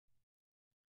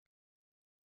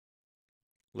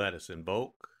Let us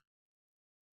invoke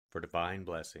for divine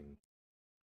blessing.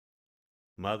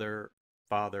 Mother,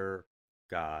 Father,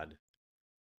 God,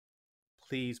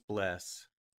 please bless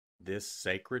this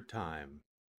sacred time.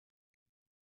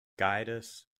 Guide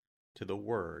us to the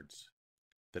words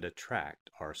that attract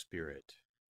our spirit.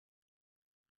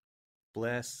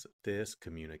 Bless this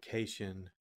communication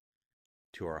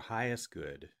to our highest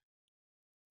good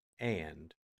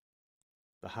and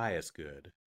the highest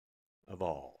good of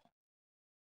all.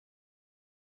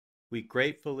 We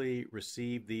gratefully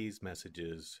receive these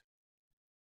messages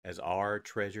as our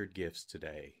treasured gifts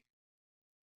today.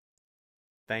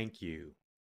 Thank you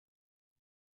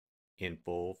in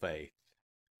full faith.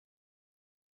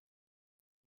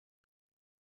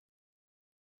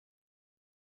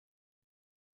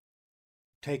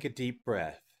 Take a deep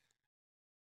breath.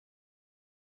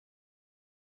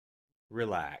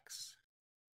 Relax.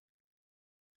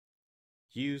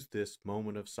 Use this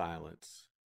moment of silence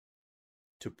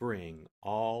to bring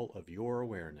all of your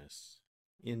awareness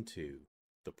into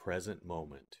the present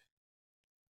moment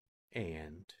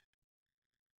and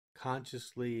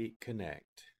consciously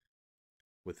connect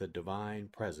with the divine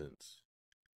presence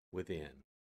within.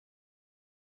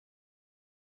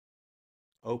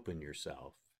 Open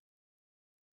yourself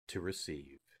to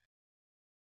receive.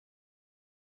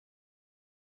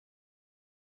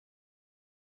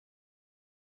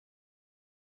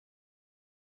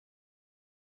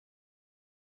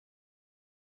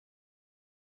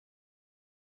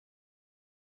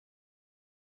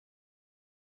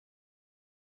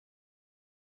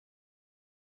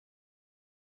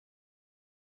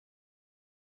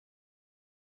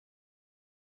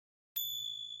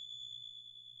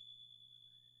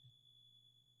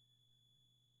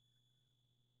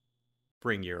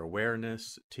 Bring your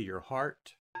awareness to your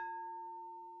heart.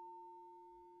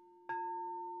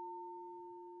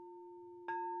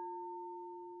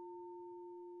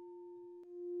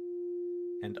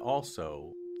 And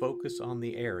also focus on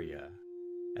the area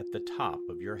at the top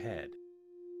of your head.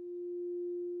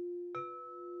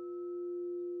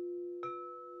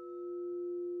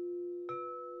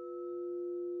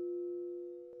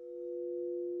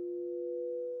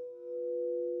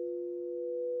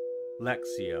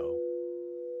 Lectio.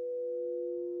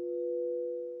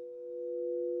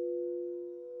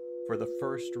 For the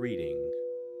first reading,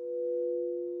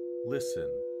 listen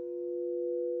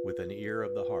with an ear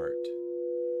of the heart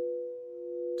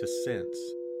to sense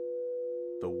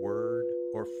the word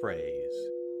or phrase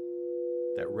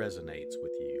that resonates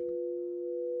with you.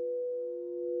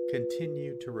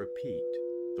 Continue to repeat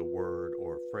the word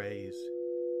or phrase.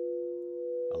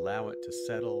 Allow it to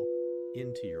settle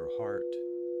into your heart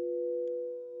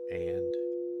and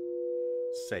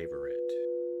savor it.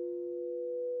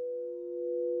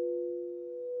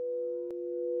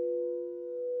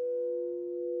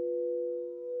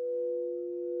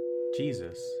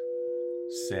 Jesus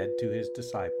said to his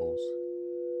disciples,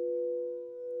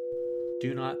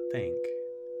 "Do not think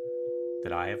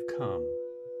that I have come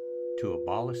to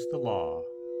abolish the law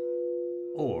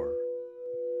or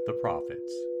the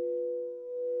prophets.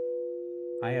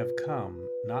 I have come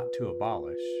not to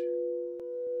abolish,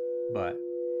 but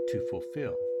to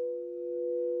fulfill.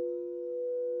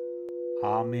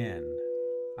 Amen,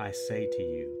 I say to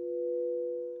you,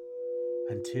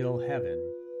 until heaven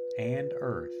and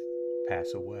earth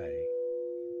pass away,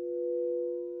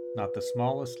 not the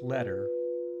smallest letter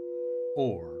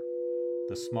or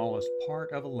the smallest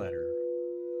part of a letter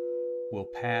will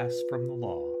pass from the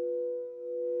law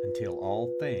until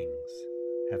all things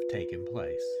have taken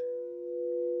place.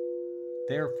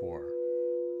 Therefore,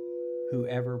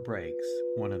 whoever breaks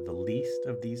one of the least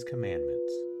of these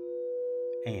commandments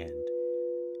and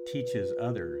teaches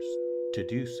others to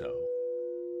do so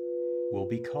will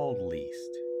be called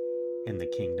least in the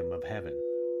kingdom of heaven.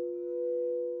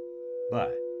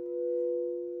 But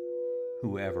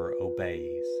whoever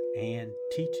obeys and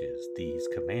teaches these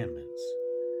commandments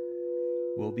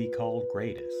will be called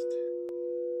greatest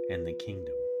in the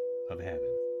kingdom of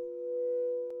heaven."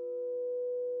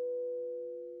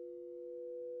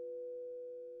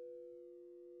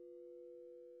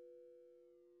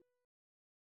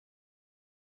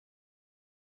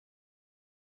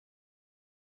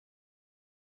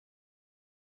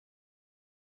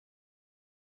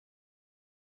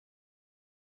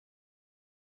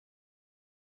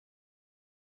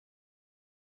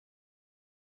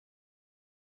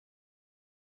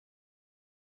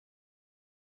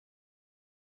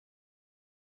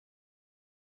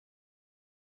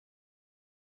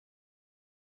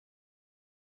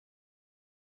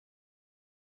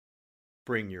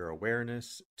 Bring your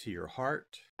awareness to your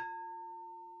heart.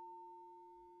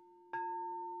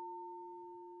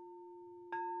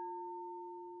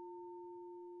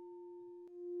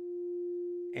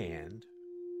 And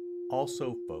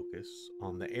also focus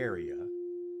on the area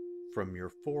from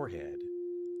your forehead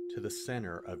to the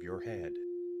center of your head.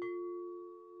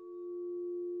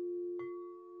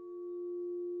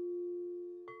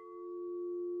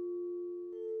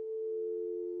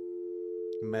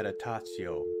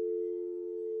 Meditatio.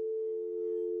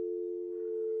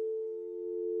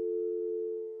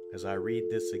 As I read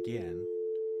this again,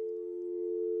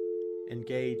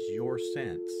 engage your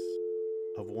sense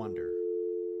of wonder.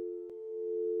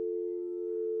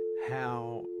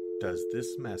 How does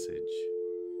this message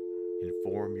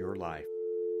inform your life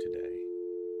today?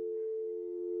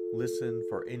 Listen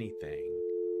for anything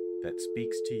that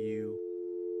speaks to you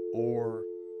or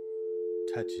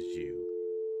touches you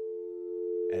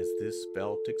as this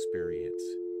felt experience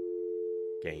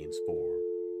gains form.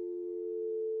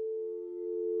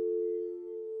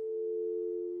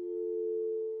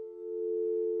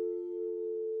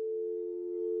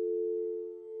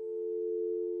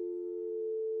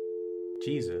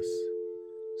 Jesus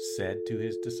said to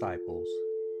his disciples,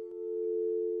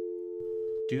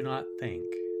 "Do not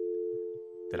think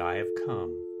that I have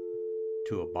come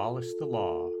to abolish the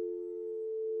law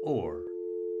or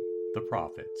the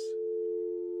prophets.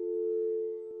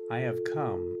 I have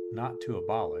come not to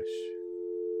abolish,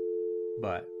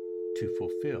 but to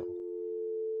fulfill.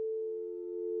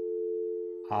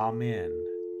 Amen,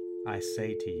 I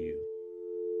say to you,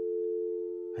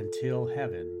 until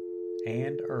heaven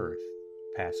and earth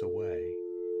pass away,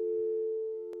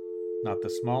 not the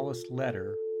smallest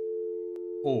letter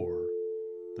or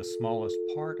the smallest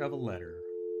part of a letter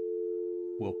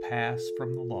will pass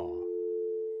from the law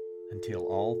until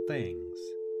all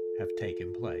things have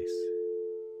taken place.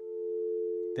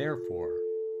 Therefore,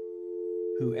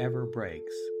 whoever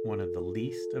breaks one of the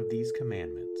least of these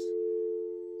commandments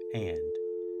and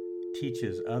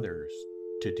teaches others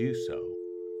to do so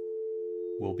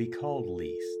will be called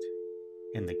least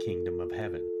in the kingdom of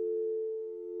heaven.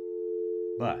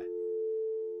 But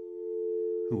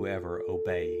whoever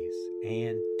obeys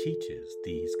and teaches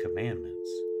these commandments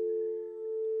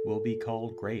will be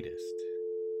called greatest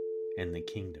in the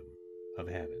kingdom of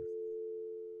heaven."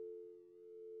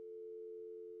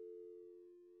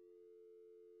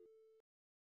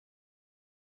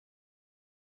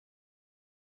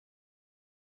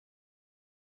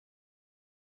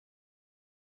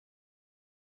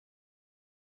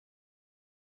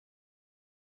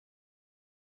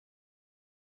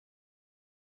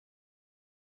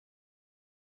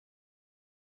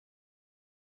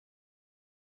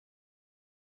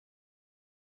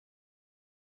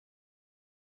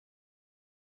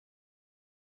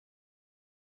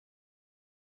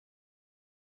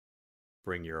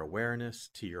 Bring your awareness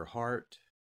to your heart.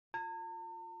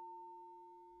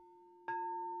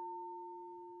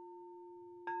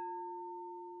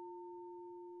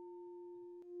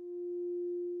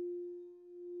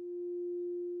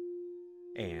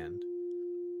 And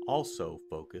also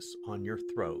focus on your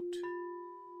throat.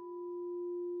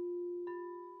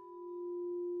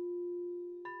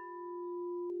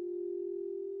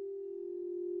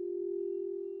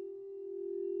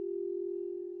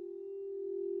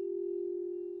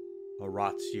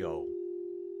 Oratio.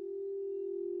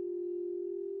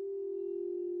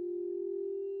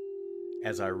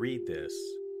 As I read this,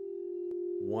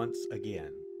 once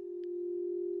again,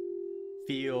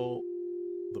 feel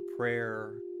the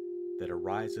prayer that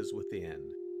arises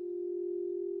within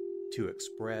to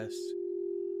express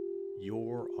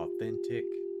your authentic,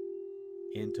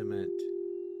 intimate,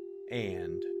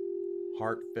 and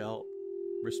heartfelt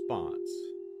response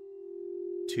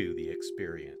to the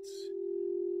experience.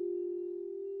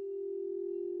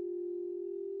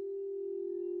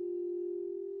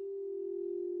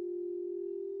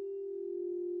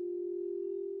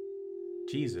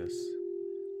 Jesus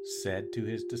said to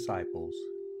his disciples,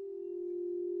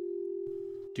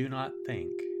 "Do not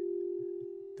think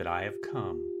that I have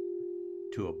come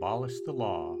to abolish the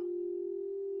law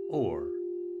or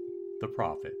the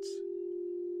prophets.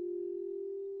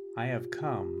 I have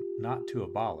come not to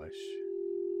abolish,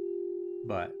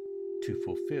 but to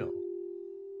fulfill.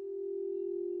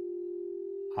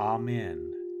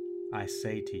 Amen, I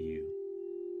say to you,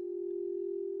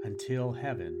 until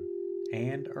heaven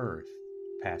and earth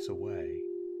pass away,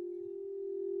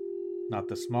 not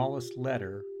the smallest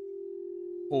letter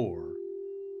or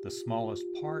the smallest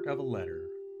part of a letter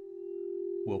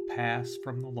will pass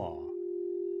from the law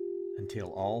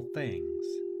until all things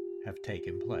have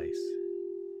taken place.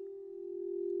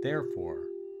 Therefore,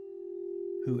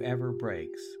 whoever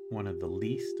breaks one of the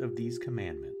least of these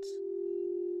commandments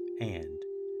and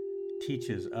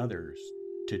teaches others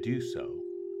to do so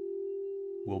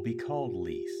will be called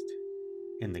least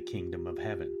in the kingdom of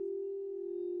heaven.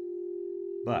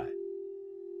 But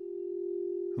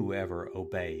whoever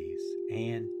obeys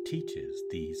and teaches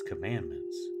these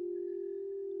commandments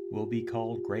will be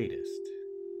called greatest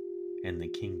in the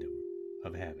kingdom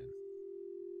of heaven.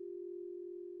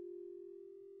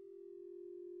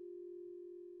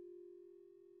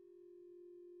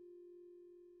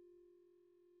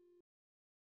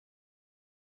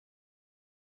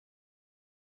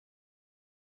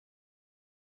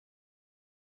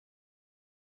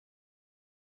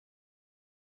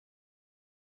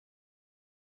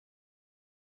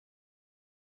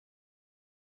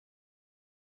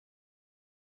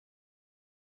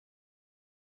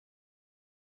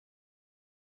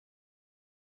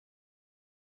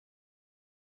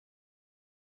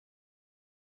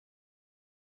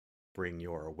 Bring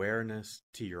your awareness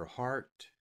to your heart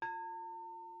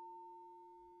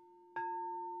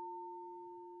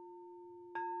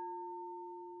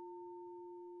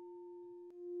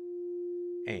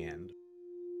and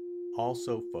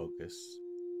also focus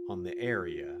on the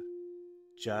area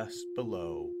just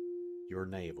below your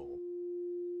navel.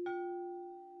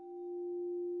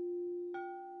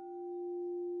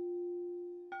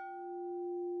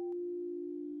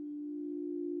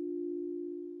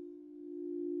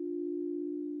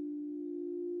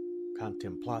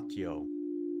 Contemplatio.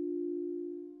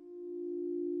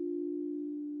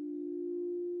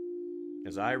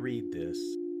 As I read this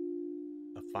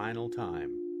a final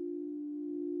time,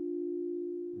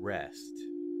 rest.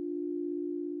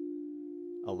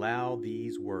 Allow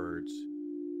these words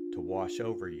to wash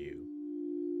over you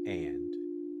and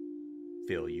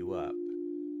fill you up.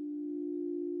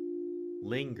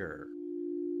 Linger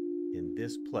in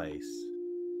this place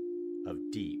of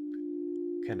deep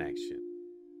connection.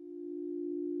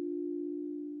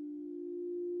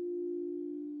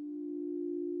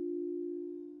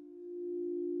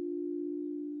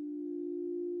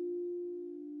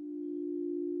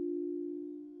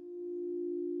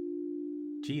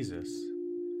 Jesus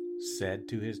said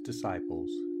to his disciples,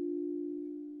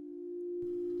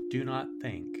 "Do not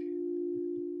think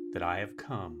that I have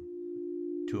come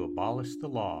to abolish the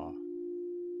law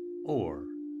or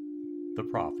the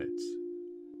prophets.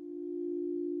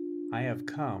 I have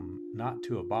come not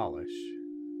to abolish,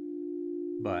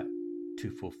 but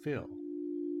to fulfill.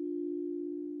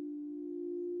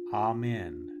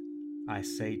 Amen, I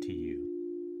say to you,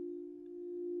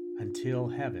 until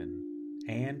heaven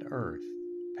and earth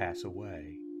pass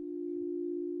away,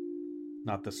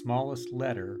 not the smallest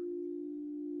letter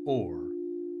or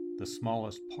the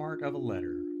smallest part of a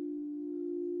letter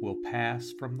will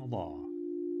pass from the law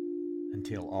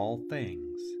until all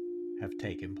things have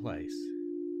taken place.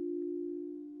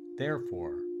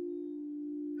 Therefore,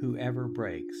 whoever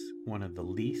breaks one of the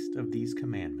least of these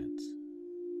commandments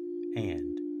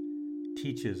and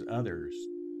teaches others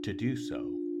to do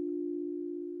so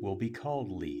will be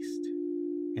called least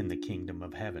in the kingdom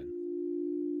of heaven.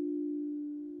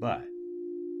 But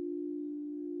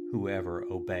whoever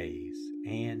obeys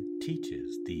and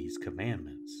teaches these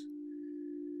commandments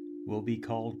will be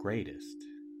called greatest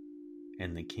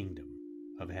in the kingdom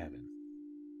of heaven."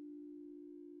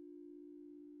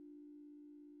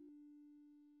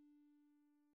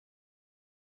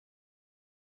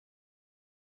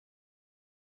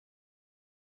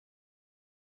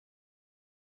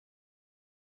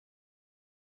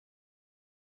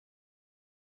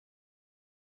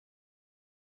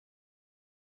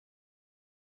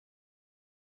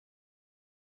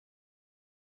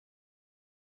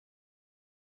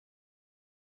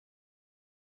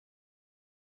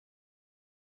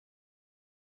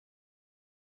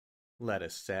 Let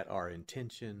us set our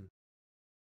intention.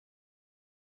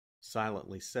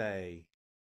 Silently say,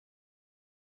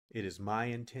 "It is my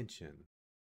intention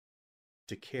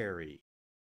to carry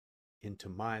into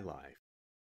my life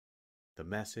the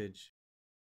message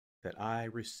that I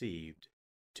received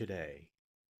today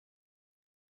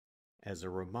as a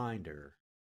reminder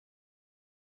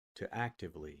to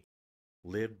actively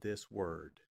live this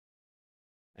word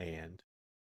and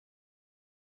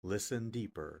listen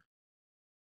deeper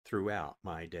throughout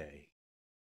my day."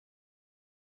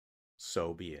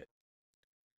 So be it.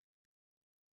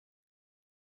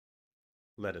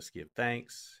 Let us give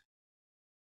thanks.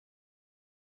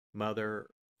 Mother,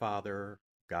 Father,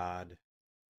 God,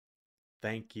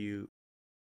 thank you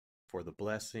for the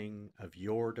blessing of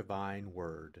your divine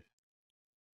word.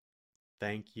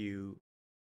 Thank you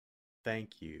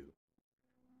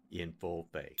in full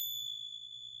faith.